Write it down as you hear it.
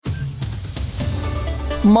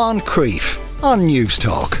Moncrieff on News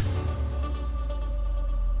Talk.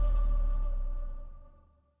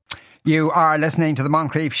 You are listening to the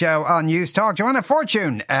Moncrieff Show on News Talk. Joanna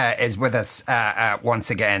Fortune is with us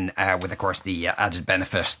once again with, of course, the added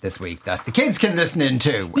benefit this week that the kids can listen in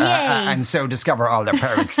too and so discover all their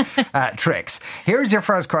parents' tricks. Here's your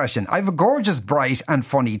first question. I have a gorgeous, bright and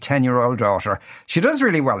funny 10-year-old daughter. She does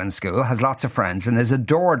really well in school, has lots of friends and is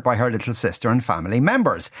adored by her little sister and family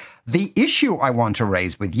members. The issue I want to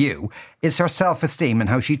raise with you is her self-esteem and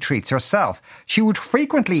how she treats herself. She would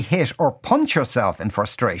frequently hit or punch herself in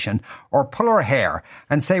frustration or pull her hair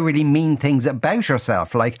and say really mean things about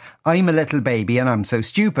herself, like, I'm a little baby and I'm so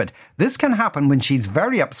stupid. This can happen when she's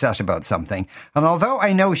very upset about something, and although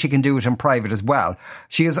I know she can do it in private as well,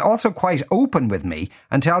 she is also quite open with me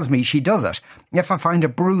and tells me she does it. If I find a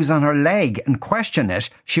bruise on her leg and question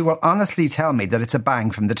it, she will honestly tell me that it's a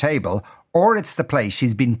bang from the table or it's the place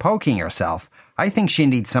she's been poking herself. I think she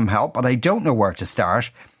needs some help, but I don't know where to start.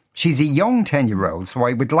 She's a young 10-year-old, so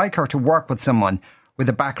I would like her to work with someone with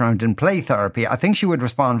a background in play therapy. I think she would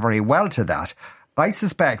respond very well to that. I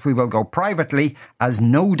suspect we will go privately, as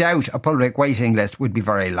no doubt a public waiting list would be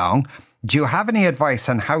very long. Do you have any advice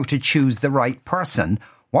on how to choose the right person?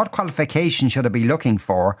 What qualification should I be looking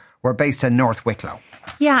for? We're based in North Wicklow.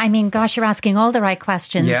 Yeah, I mean, gosh, you're asking all the right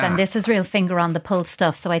questions and this is real finger on the pulse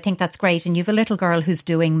stuff. So I think that's great. And you've a little girl who's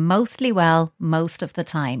doing mostly well most of the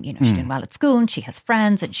time. You know, she's doing well at school and she has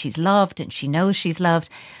friends and she's loved and she knows she's loved.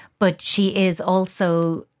 But she is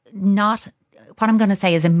also not, what I'm going to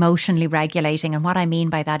say is emotionally regulating. And what I mean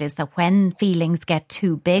by that is that when feelings get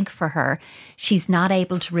too big for her, she's not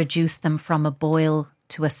able to reduce them from a boil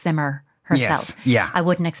to a simmer herself. Yes, yeah. I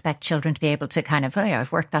wouldn't expect children to be able to kind of, oh yeah,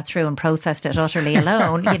 I've worked that through and processed it utterly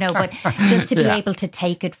alone, you know, but just to be able to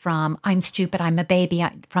take it from, I'm stupid, I'm a baby,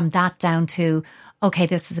 from that down to, okay,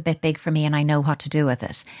 this is a bit big for me and I know what to do with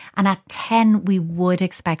it. And at 10, we would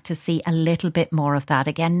expect to see a little bit more of that.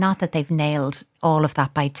 Again, not that they've nailed all of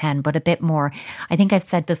that by 10, but a bit more. I think I've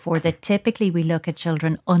said before that typically we look at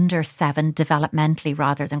children under 7 developmentally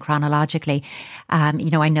rather than chronologically. You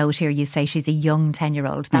know, I note here you say she's a young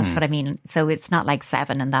 10-year-old. That's what I mean. So it's not like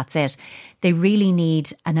 7 and that's it. They really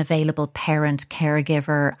need an available parent,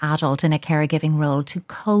 caregiver, adult in a caregiving role to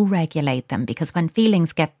co-regulate them, because when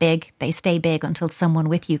feelings get big, they stay big until someone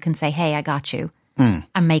with you can say, hey, I got you, and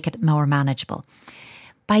make it more manageable.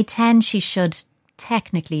 By 10, she should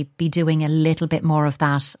technically be doing a little bit more of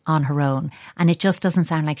that on her own. And it just doesn't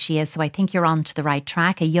sound like she is. So I think you're on to the right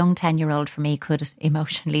track. A young 10-year-old for me could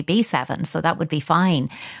emotionally be 7. So that would be fine.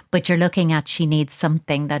 But you're looking at she needs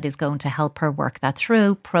something that is going to help her work that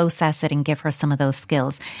through, process it and give her some of those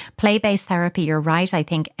skills. Play-based therapy, you're right. I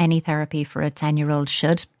think any therapy for a 10-year-old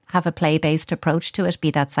should have a play-based approach to it,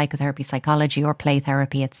 be that psychotherapy, psychology or play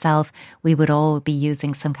therapy itself. We would all be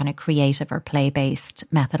using some kind of creative or play-based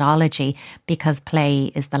methodology, because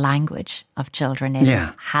play is the language of children. It is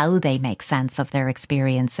how they make sense of their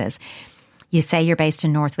experiences. You say you're based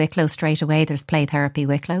in North Wicklow, straight away there's Play Therapy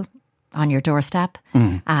Wicklow on your doorstep.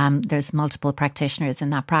 There's multiple practitioners in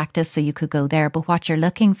that practice, so you could go there. But what you're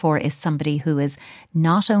looking for is somebody who is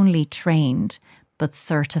not only trained, but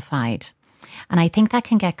certified. And I think that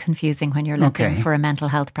can get confusing when you're looking for a mental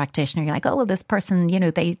health practitioner. You're like, oh, well, this person, you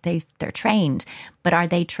know, they're trained. But are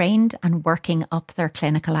they trained and working up their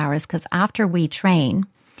clinical hours? Because after we train,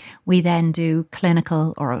 we then do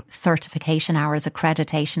clinical or certification hours,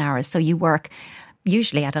 accreditation hours. So you work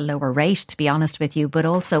usually at a lower rate, to be honest with you, but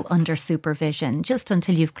also under supervision, just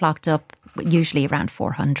until you've clocked up usually around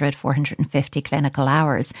 400, 450 clinical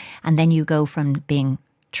hours. And then you go from being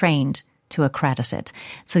trained to accredited.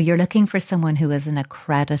 So you're looking for someone who is an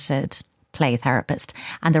accredited play therapist,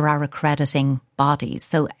 and there are accrediting bodies.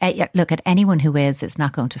 So look, at anyone who is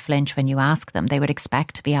not going to flinch when you ask them. They would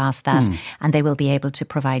expect to be asked that, and they will be able to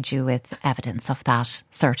provide you with evidence of that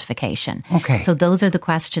certification. Okay. So those are the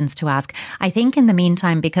questions to ask. I think in the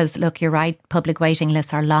meantime, because look, you're right, public waiting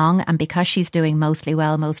lists are long, and because she's doing mostly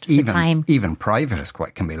well most of the time. Even private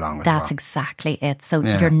can be long as well. That's exactly it. So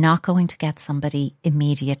you're not going to get somebody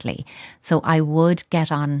immediately. So I would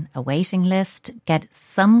get on a waiting list, get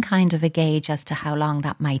some kind of a gauge as to how long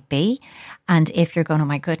that might be. And if you're going, oh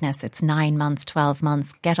my goodness, it's 9 months, 12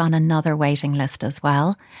 months, get on another waiting list as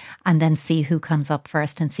well. And then see who comes up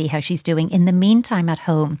first and see how she's doing. In the meantime at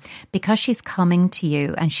home, because she's coming to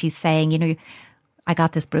you and she's saying, you know, I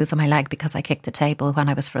got this bruise on my leg because I kicked the table when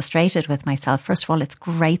I was frustrated with myself. First of all, it's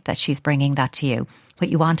great that she's bringing that to you. What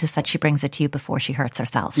you want is that she brings it to you before she hurts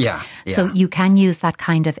herself. Yeah. So you can use that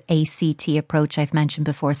kind of ACT approach I've mentioned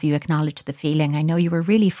before. So you acknowledge the feeling. I know you were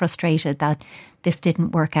really frustrated that this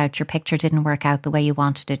didn't work out. Your picture didn't work out the way you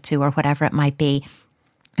wanted it to, or whatever it might be.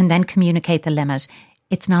 and then communicate the limit.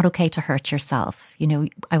 It's not okay to hurt yourself. You know,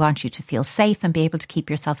 I want you to feel safe and be able to keep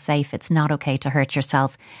yourself safe. It's not okay to hurt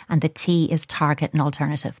yourself. And the T is target and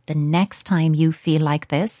alternative. The next time you feel like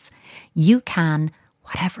this, you can,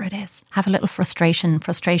 whatever it is, have a little frustration.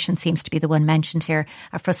 Frustration seems to be the one mentioned here.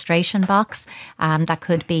 A frustration box. That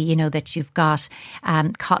could be, you know, that you've got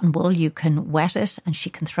cotton wool. You can wet it and she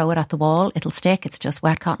can throw it at the wall. It'll stick. It's just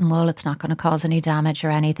wet cotton wool. It's not going to cause any damage or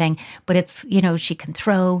anything. But it's, you know, she can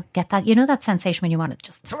get that, you know, that sensation when you want to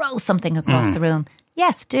just throw something across the room.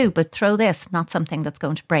 Yes, do, but throw this, not something that's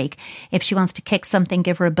going to break. If she wants to kick something,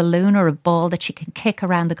 give her a balloon or a ball that she can kick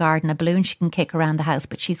around the garden, a balloon she can kick around the house,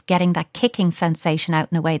 but she's getting that kicking sensation out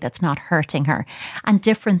in a way that's not hurting her. And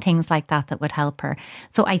different things like that would help her.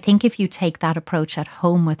 So I think if you take that approach at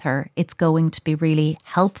home with her, it's going to be really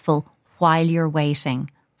helpful while you're waiting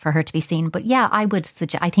for her to be seen. But yeah, I would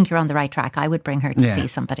suggest, I think you're on the right track. I would bring her to see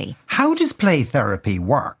somebody. How does play therapy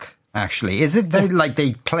work? Actually, is it like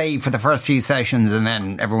they play for the first few sessions and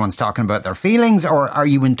then everyone's talking about their feelings, or are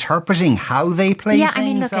you interpreting how they play things? I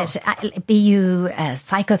mean, look, be you a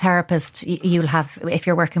psychotherapist, you'll have, if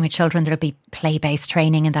you're working with children, there'll be play-based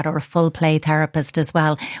training in that, or a full play therapist as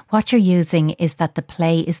well. What you're using is that the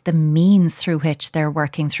play is the means through which they're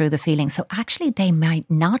working through the feelings. So actually, they might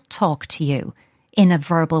not talk to you in a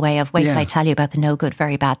verbal way of, wait till I tell you about the no good,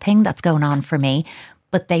 very bad thing that's going on for me.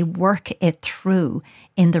 But they work it through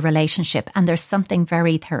in the relationship. And there's something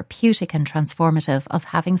very therapeutic and transformative of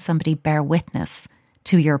having somebody bear witness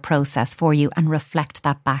to your process for you and reflect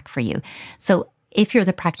that back for you. So if you're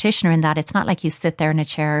the practitioner in that, it's not like you sit there in a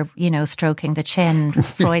chair, you know, stroking the chin,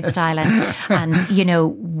 Freud style, and, you know,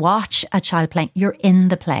 watch a child playing. You're in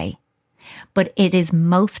the play. But it is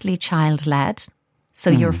mostly child-led. So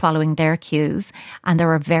you're following their cues, and there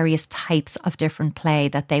are various types of different play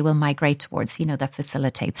that they will migrate towards, you know, that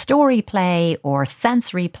facilitate story play or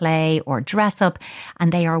sensory play or dress up,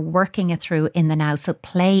 and they are working it through in the now. So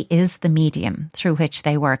play is the medium through which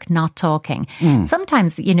they work, not talking.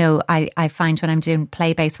 Sometimes, you know, I find when I'm doing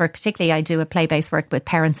play-based work, particularly I do a play-based work with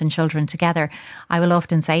parents and children together, I will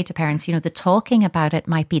often say to parents, you know, the talking about it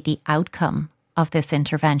might be the outcome of this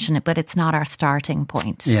intervention, but it's not our starting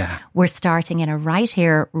point. Yeah. We're starting in a right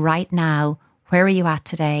here, right now. Where are you at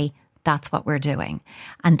today? That's what we're doing.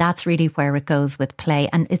 And that's really where it goes with play.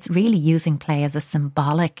 And it's really using play as a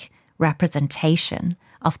symbolic representation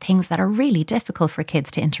of things that are really difficult for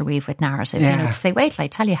kids to interweave with narrative. You know, to say, wait till I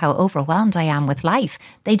tell you how overwhelmed I am with life.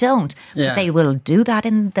 They don't. But they will do that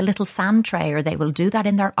in the little sand tray, or they will do that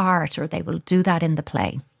in their art, or they will do that in the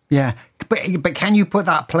play. Yeah, but can you put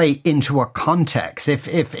that play into a context? If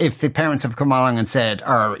the parents have come along and said,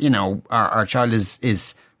 our child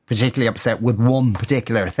is particularly upset with one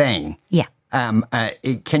particular thing. Yeah.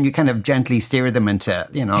 Can you kind of gently steer them into,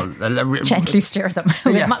 you know... gently steer them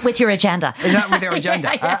with your agenda. Not with your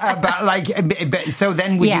agenda. So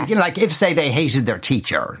then would you, like, if, say, they hated their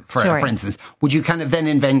teacher, for instance, would you kind of then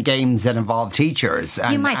invent games that involve teachers?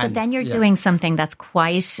 You might, but then you're doing something that's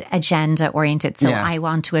quite agenda-oriented. So I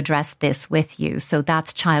want to address this with you. So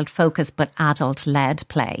that's child-focused but adult-led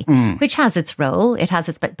play, which has its role. It has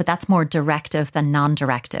its, but that's more directive than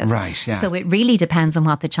non-directive. Right, yeah. So it really depends on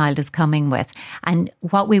what the child is coming with. And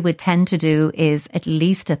what we would tend to do is, at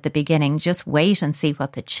least at the beginning, just wait and see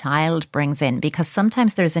what the child brings in, because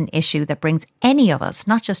sometimes there's an issue that brings any of us,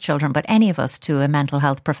 not just children, but any of us, to a mental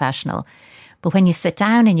health professional. But when you sit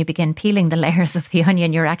down and you begin peeling the layers of the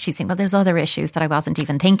onion, you're actually saying, well, there's other issues that I wasn't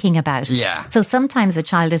even thinking about. Yeah. So sometimes a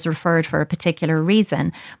child is referred for a particular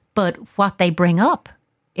reason, but what they bring up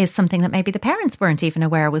is something that maybe the parents weren't even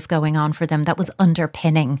aware was going on for them, that was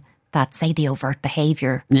underpinning that, say, the overt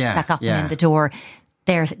behaviour that got them in the door.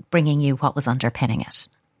 They're bringing you what was underpinning it.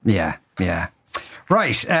 Yeah.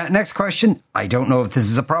 Right, next question. I don't know if this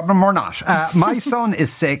is a problem or not. My son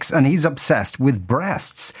is 6 and he's obsessed with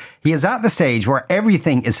breasts. He is at the stage where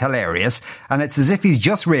everything is hilarious, and it's as if he's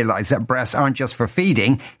just realised that breasts aren't just for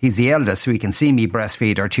feeding. He's the eldest, so he can see me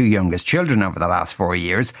breastfeed our 2 youngest children over the last 4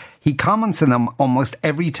 years. He comments on them almost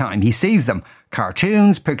every time he sees them.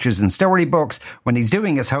 Cartoons, pictures and storybooks, when he's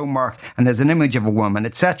doing his homework and there's an image of a woman,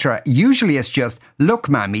 etc. Usually it's just, look,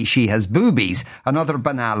 mammy, she has boobies, another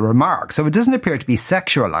banal remark. So it doesn't appear to be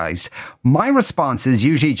sexualised. My response is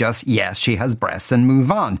usually just, yes, she has breasts, and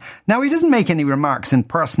move on. Now, he doesn't make any remarks in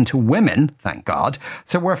person to women, thank God,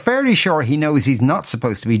 so we're fairly sure he knows he's not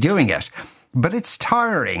supposed to be doing it. But it's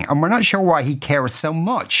tiring, and we're not sure why he cares so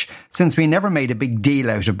much, since we never made a big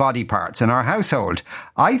deal out of body parts in our household.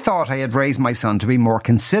 I thought I had raised my son to be more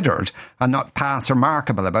considered and not pass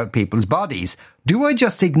remarkable about people's bodies. Do I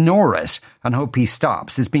just ignore it and hope he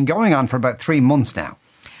stops? It's been going on for about 3 months now.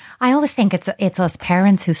 I always think it's us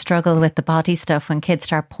parents who struggle with the body stuff when kids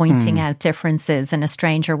start pointing out differences and a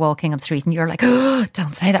stranger walking up the street and you're like, oh,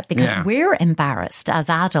 don't say that, because we're embarrassed as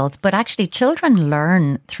adults. But actually children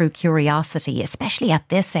learn through curiosity, especially at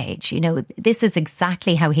this age. This is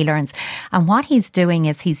exactly how he learns. And what he's doing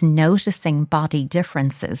is he's noticing body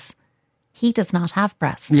differences. He does not have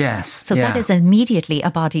breasts. Yes. So that is immediately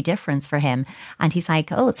a body difference for him. And he's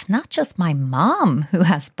like, oh, it's not just my mom who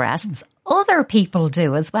has breasts. Other people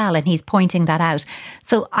do as well. And he's pointing that out.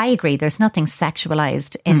 So I agree. There's nothing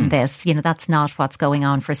sexualized in this. That's not what's going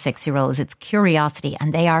on for 6-year-olds. It's curiosity.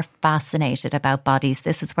 And they are fascinated about bodies.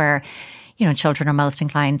 This is where children are most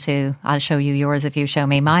inclined to, I'll show you yours if you show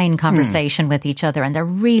me mine, conversation with each other. And they're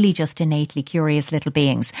really just innately curious little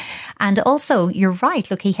beings. And also, you're right.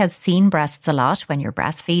 Look, he has seen breasts a lot when you're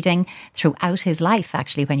breastfeeding throughout his life,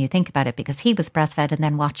 actually, when you think about it, because he was breastfed and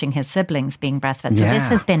then watching his siblings being breastfed. So this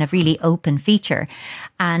has been a really open feature.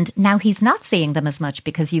 And now he's not seeing them as much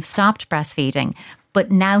because you've stopped breastfeeding. But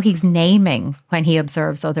now he's naming when he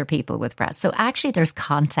observes other people with breasts. So actually there's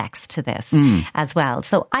context to this as well.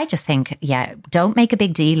 So I just think, don't make a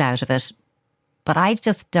big deal out of it. But I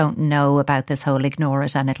just don't know about this whole ignore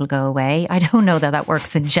it and it'll go away. I don't know that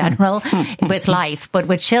works in general with life. But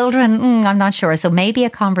with children, I'm not sure. So maybe a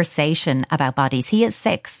conversation about bodies. He is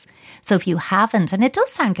 6. So if you haven't, and it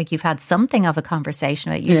does sound like you've had something of a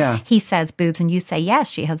conversation about you, he says boobs and you say, yes,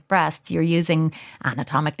 she has breasts. You're using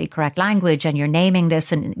anatomically correct language and you're naming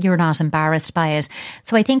this and you're not embarrassed by it.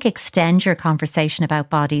 So I think extend your conversation about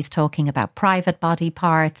bodies, talking about private body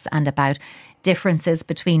parts and about differences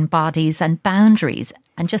between bodies and boundaries.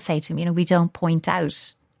 And just say to him, we don't point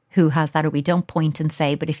out who has that, or we don't point and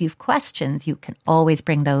say, but if you've questions, you can always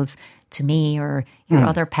bring those to me or your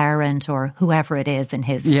other parent or whoever it is in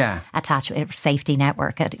his attachment safety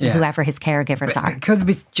network, whoever his caregivers are. Could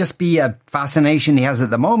it just be a fascination he has at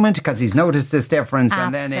the moment because he's noticed this difference,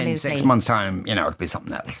 and then in 6 months' time, it'll be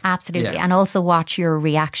something else. Absolutely. And also watch your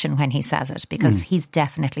reaction when he says it, because he's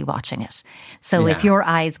definitely watching it. So if your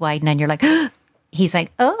eyes widen and you're like, he's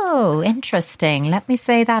like, oh, interesting. Let me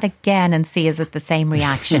say that again and see, is it the same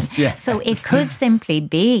reaction? So it could simply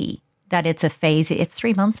be that it's a phase. It's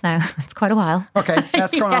 3 months now. It's quite a while. Okay,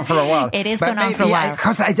 that's going on for a while. It is going on for a while.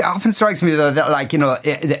 Because it often strikes me though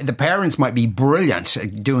that, the parents might be brilliant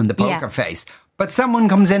at doing the poker face, but someone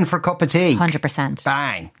comes in for a cup of tea. 100%.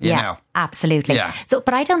 Bang. You know. Absolutely. Yeah. So,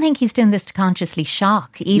 but I don't think he's doing this to consciously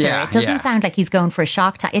shock either. It doesn't sound like he's going for a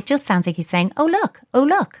shock. It just sounds like he's saying, oh, look, oh,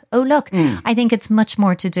 look, oh, look. I think it's much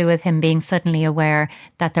more to do with him being suddenly aware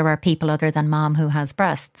that there are people other than mom who has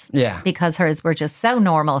breasts. Yeah. Because hers were just so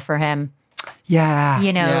normal for him. Yeah.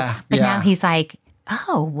 But now he's like,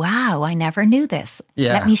 oh, wow, I never knew this.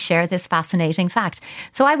 Let me share this fascinating fact.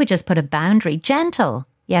 So I would just put a boundary, gentle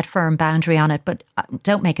yet firm boundary on it, but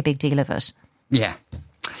don't make a big deal of it. Yeah.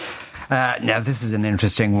 Now, this is an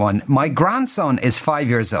interesting one. My grandson is 5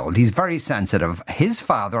 years old. He's very sensitive. His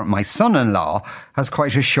father, my son-in-law, has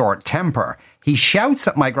quite a short temper. He shouts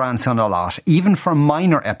at my grandson a lot, even for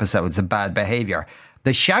minor episodes of bad behaviour.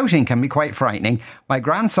 The shouting can be quite frightening. My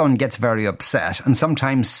grandson gets very upset and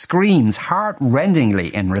sometimes screams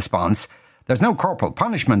heart-rendingly in response. There's no corporal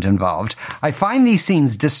punishment involved. I find these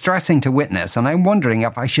scenes distressing to witness, and I'm wondering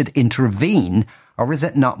if I should intervene, or is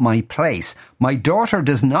it not my place? My daughter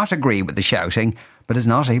does not agree with the shouting, but is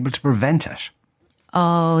not able to prevent it.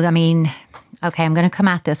 Oh, I mean, okay, I'm going to come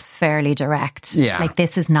at this fairly direct. Like,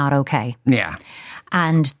 this is not okay. Yeah.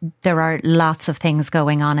 And there are lots of things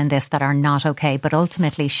going on in this that are not okay. But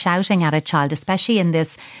ultimately, shouting at a child, especially in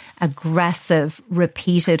this aggressive,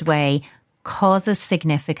 repeated way, causes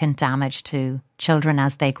significant damage to children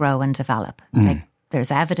as they grow and develop. Like, there's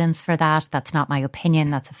evidence for that. That's not my opinion.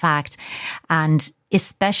 That's a fact. And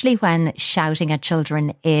especially when shouting at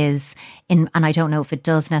children is and I don't know if it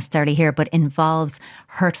does necessarily here, but involves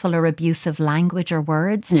hurtful or abusive language or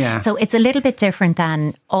words. Yeah. So it's a little bit different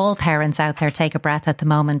than all parents out there take a breath at the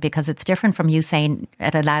moment, because it's different from you saying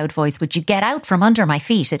at a loud voice, would you get out from under my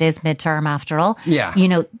feet? It is midterm after all. Yeah.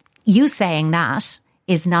 You saying that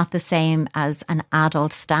is not the same as an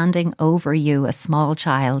adult standing over you, a small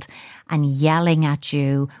child, and yelling at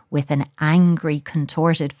you with an angry,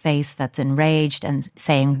 contorted face that's enraged and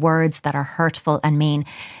saying words that are hurtful and mean.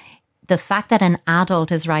 The fact that an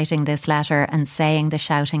adult is writing this letter and saying the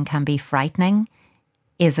shouting can be frightening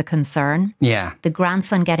is a concern. Yeah. The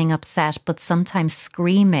grandson getting upset, but sometimes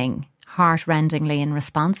screaming heart-rendingly in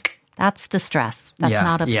response, that's distress. That's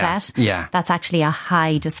not upset. Yeah. That's actually a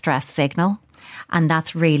high distress signal. And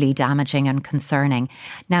that's really damaging and concerning.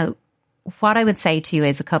 Now, what I would say to you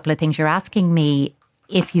is a couple of things. You're asking me,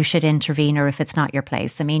 if you should intervene or if it's not your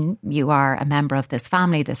place. I mean, you are a member of this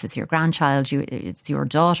family. This is your grandchild. It's your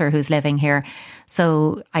daughter who's living here.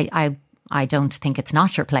 So I don't think it's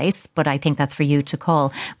not your place, but I think that's for you to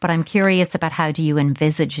call. But I'm curious about, how do you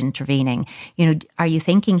envisage intervening? Are you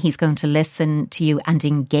thinking he's going to listen to you and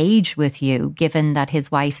engage with you, given that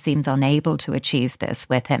his wife seems unable to achieve this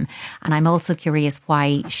with him? And I'm also curious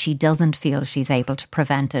why she doesn't feel she's able to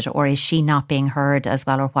prevent it, or is she not being heard as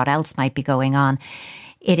well, or what else might be going on?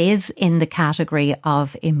 It is in the category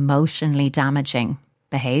of emotionally damaging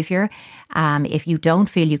behaviour. If you don't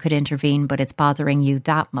feel you could intervene, but it's bothering you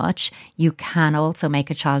that much, you can also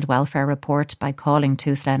make a child welfare report by calling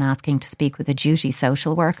TUSLA and asking to speak with a duty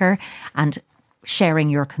social worker and sharing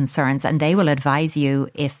your concerns. And they will advise you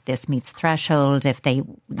if this meets threshold, if they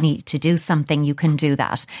need to do something, you can do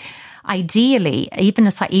that. Ideally, even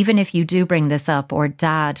if you do bring this up, or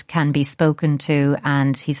dad can be spoken to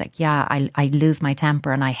and he's like, yeah, I lose my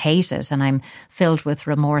temper and I hate it and I'm filled with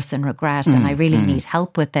remorse and regret and I really need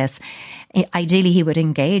help with this. Ideally, he would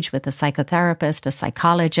engage with a psychotherapist, a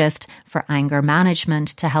psychologist for anger management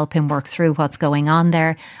to help him work through what's going on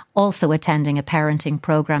there. Also attending a parenting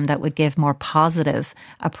program that would give more positive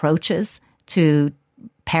approaches to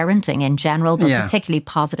parenting in general, but particularly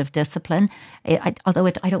positive discipline. I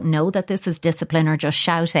don't know that this is discipline or just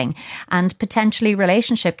shouting, and potentially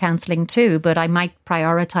relationship counselling too, but I might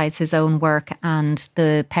prioritise his own work and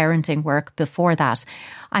the parenting work before that.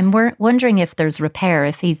 I'm wondering if there's repair,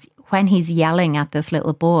 when he's yelling at this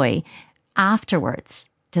little boy, afterwards,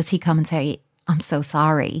 does he come and say, I'm so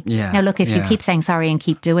sorry? Yeah. Now, look, if you keep saying sorry and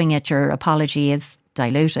keep doing it, your apology is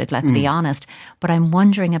diluted, let's be honest. But I'm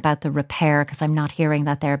wondering about the repair, because I'm not hearing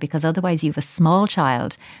that there, because otherwise you have a small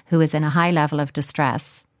child who is in a high level of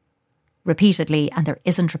distress repeatedly and there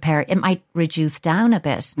isn't repair. It might reduce down a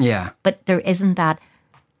bit. Yeah. But there isn't that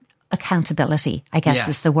accountability, I guess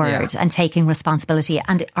is the word, and taking responsibility.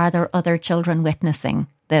 And are there other children witnessing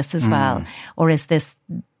this as well? Or is this,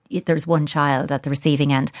 there's one child at the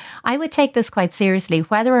receiving end? I would take this quite seriously,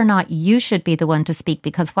 whether or not you should be the one to speak,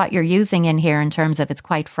 because what you're using in here in terms of, it's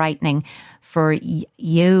quite frightening for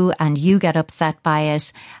you and you get upset by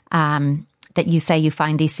it, that you say you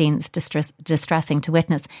find these scenes distressing to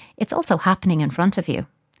witness. It's also happening in front of you.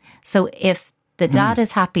 So if the dad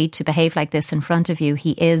is happy to behave like this in front of you,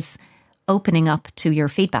 he is opening up to your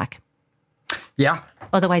feedback. Yeah.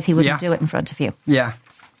 Otherwise he wouldn't do it in front of you. Yeah.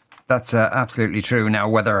 That's absolutely true. Now,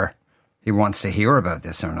 whether he wants to hear about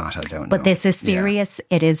this or not, I don't know. But this is serious.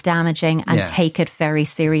 Yeah. It is damaging, and take it very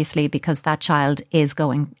seriously, because that child is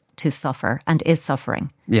going to suffer and is suffering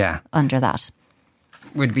under that.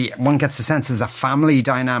 One gets the sense there's a family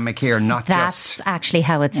dynamic here, not that's just actually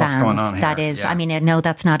how it sounds. What's going on here. That is, I mean, I know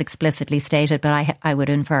that's not explicitly stated, but I would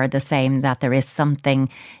infer the same, that there is something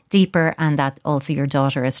deeper, and that also your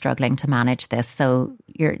daughter is struggling to manage this. So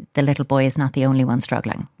the little boy is not the only one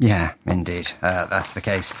struggling. Yeah, indeed. That's the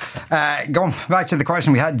case. Going back to the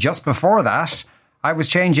question we had just before that, I was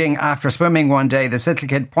changing after swimming one day. This little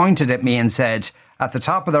kid pointed at me and said at the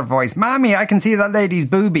top of their voice, "Mommy, I can see that lady's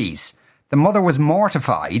boobies." The mother was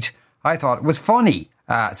mortified. I thought it was funny,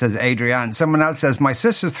 says Adrienne. Someone else says, my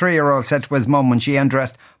sister's 3-year-old said to his mum when she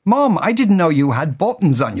undressed, "Mum, I didn't know you had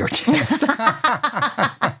buttons on your chest."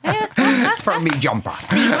 For me jumper.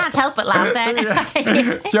 So you can't help but laugh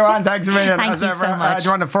then. Joanne, thanks a million. Thank you so much.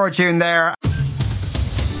 Joanna Fortune there.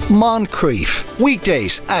 Moncrieff,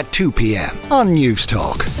 weekdays at 2 p.m. on News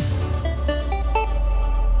Talk.